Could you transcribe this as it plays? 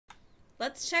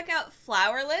Let's check out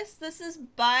Flourless. This is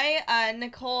by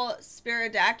Nicole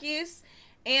Spiridakis,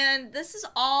 and this is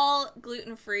all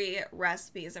gluten-free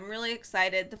recipes. I'm really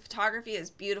excited. The photography is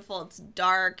beautiful. It's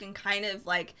dark and kind of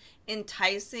like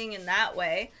enticing in that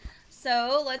way.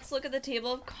 So let's look at the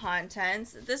table of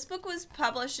contents. This book was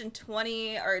published in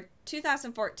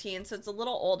 2014, so it's a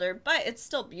little older, but it's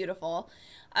still beautiful.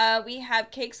 We have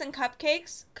cakes and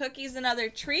cupcakes, cookies and other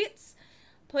treats,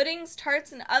 puddings,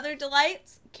 tarts, and other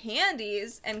delights,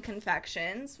 candies, and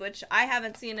confections, which I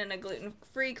haven't seen in a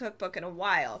gluten-free cookbook in a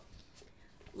while.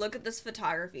 Look at this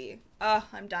photography. Oh,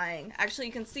 I'm dying. Actually,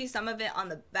 you can see some of it on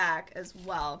the back as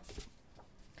well.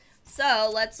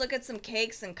 So let's look at some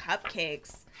cakes and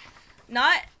cupcakes.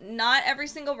 Not every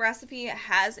single recipe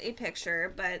has a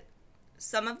picture, but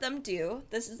some of them do.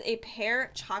 This is a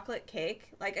pear chocolate cake.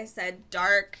 Like I said,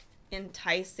 dark,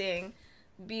 enticing,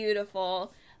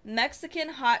 beautiful. Mexican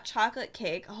hot chocolate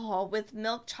cake, oh, with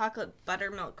milk chocolate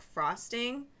buttermilk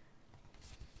frosting.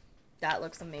 That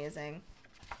looks amazing.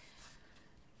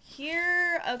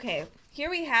 Here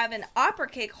we have an opera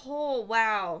cake. Oh,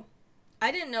 wow.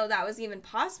 I didn't know that was even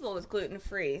possible with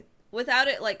gluten-free without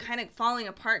it like kind of falling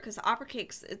apart, because opera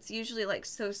cakes, it's usually like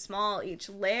so small each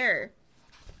layer.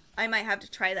 I might have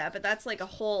to try that, but that's like a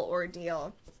whole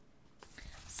ordeal.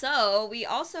 So we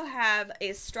also have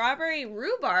a strawberry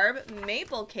rhubarb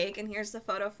maple cake, and here's the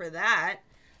photo for that.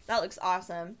 That looks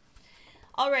awesome.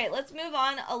 All right, let's move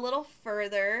on a little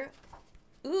further.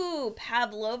 Ooh,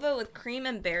 pavlova with cream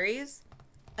and berries.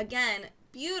 Again,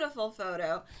 beautiful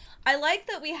photo. I like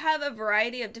that we have a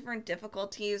variety of different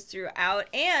difficulties throughout,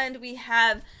 and we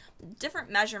have different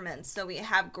measurements. So we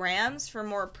have grams for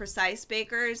more precise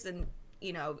bakers and,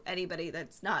 you know, anybody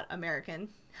that's not American.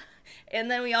 And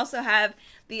then we also have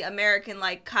the American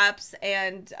like cups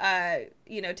and,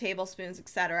 you know, tablespoons,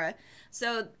 etc.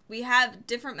 So we have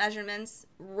different measurements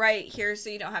right here,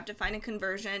 so you don't have to find a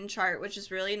conversion chart, which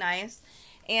is really nice.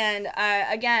 And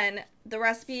again, the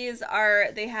recipes are,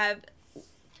 they have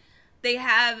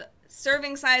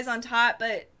serving size on top,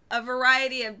 but a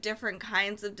variety of different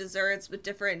kinds of desserts with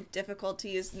different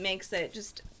difficulties makes it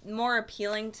just more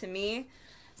appealing to me.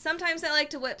 Sometimes I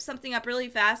like to whip something up really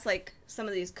fast, like some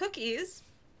of these cookies.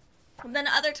 And then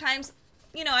other times,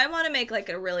 you know, I want to make like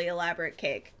a really elaborate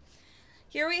cake.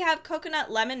 Here we have coconut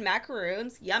lemon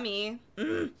macaroons. Yummy.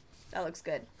 That looks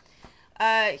good.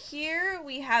 Here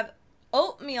we have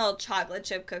oatmeal chocolate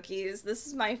chip cookies. This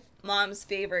is my mom's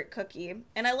favorite cookie.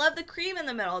 And I love the cream in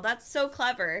the middle. That's so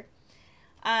clever.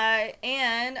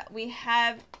 And we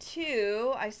have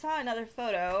two. I saw another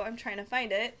photo. I'm trying to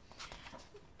find it.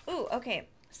 Ooh, okay.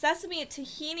 Sesame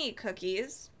tahini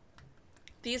cookies.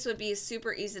 These would be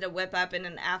super easy to whip up in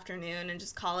an afternoon and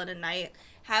just call it a night.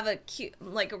 Have a cute,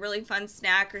 like a really fun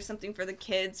snack or something for the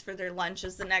kids for their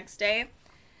lunches the next day.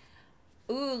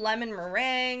 Ooh, lemon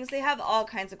meringues. They have all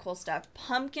kinds of cool stuff.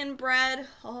 Pumpkin bread.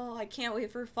 Oh, I can't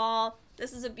wait for fall.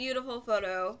 This is a beautiful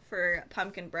photo for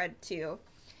pumpkin bread too.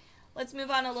 Let's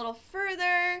move on a little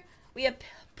further. We have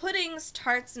puddings,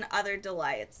 tarts, and other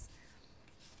delights.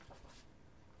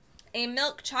 A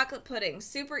milk chocolate pudding,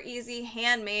 super easy,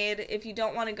 handmade if you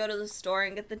don't want to go to the store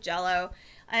and get the Jell-O.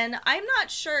 And I'm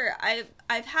not sure,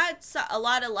 I've had a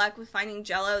lot of luck with finding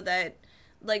Jell-O that,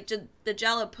 like the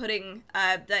Jell-O pudding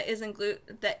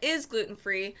that is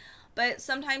gluten-free, but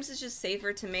sometimes it's just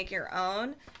safer to make your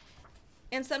own,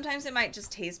 and sometimes it might just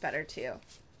taste better too.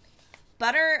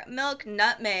 Buttermilk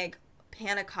nutmeg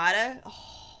panna cotta.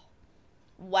 Oh,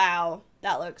 wow,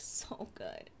 that looks so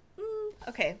good.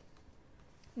 Okay.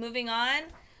 Moving on,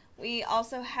 we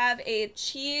also have a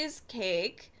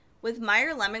cheesecake with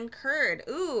Meyer lemon curd.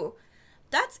 Ooh,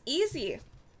 that's easy.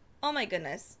 Oh my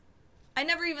goodness. I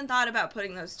never even thought about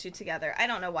putting those two together. I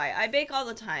don't know why. I bake all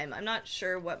the time. I'm not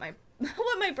sure what my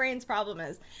what my brain's problem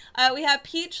is. We have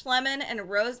peach, lemon, and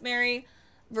rosemary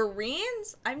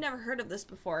verines. I've never heard of this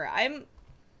before.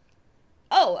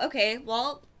 Oh, okay.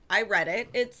 Well, I read it.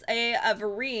 It's a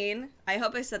verine. I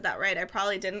hope I said that right. I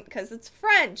probably didn't because it's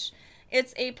French.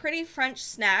 It's a pretty French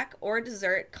snack or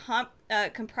dessert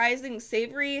comprising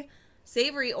savory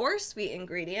or sweet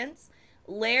ingredients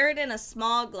layered in a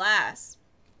small glass.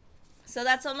 So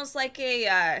that's almost like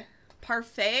a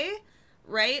parfait,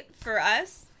 right, for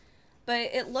us?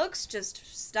 But it looks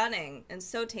just stunning and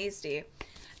so tasty.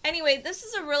 Anyway, this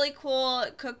is a really cool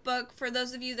cookbook for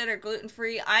those of you that are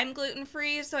gluten-free. I'm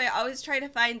gluten-free, so I always try to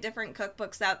find different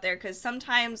cookbooks out there because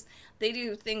sometimes they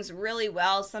do things really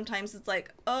well. Sometimes it's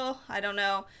like, oh, I don't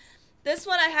know. This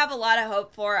one I have a lot of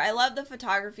hope for. I love the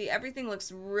photography. Everything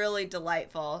looks really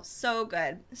delightful. So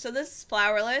good. So this is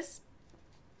Flourless.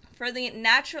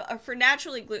 For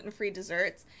naturally gluten-free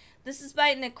desserts, This is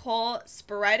by Nicole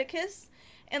Spiridakis,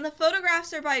 and the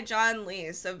photographs are by John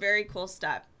Lee, so very cool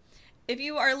stuff. If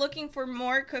you are looking for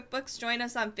more cookbooks, join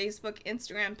us on Facebook,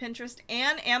 Instagram, Pinterest,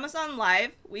 and Amazon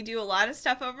Live. We do a lot of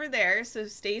stuff over there, so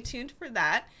stay tuned for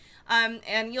that.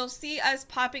 And you'll see us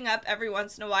popping up every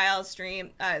once in a while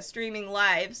streaming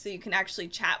live, so you can actually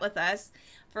chat with us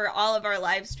for all of our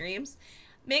live streams.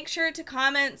 Make sure to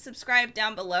comment, subscribe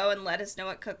down below, and let us know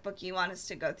what cookbook you want us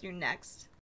to go through next.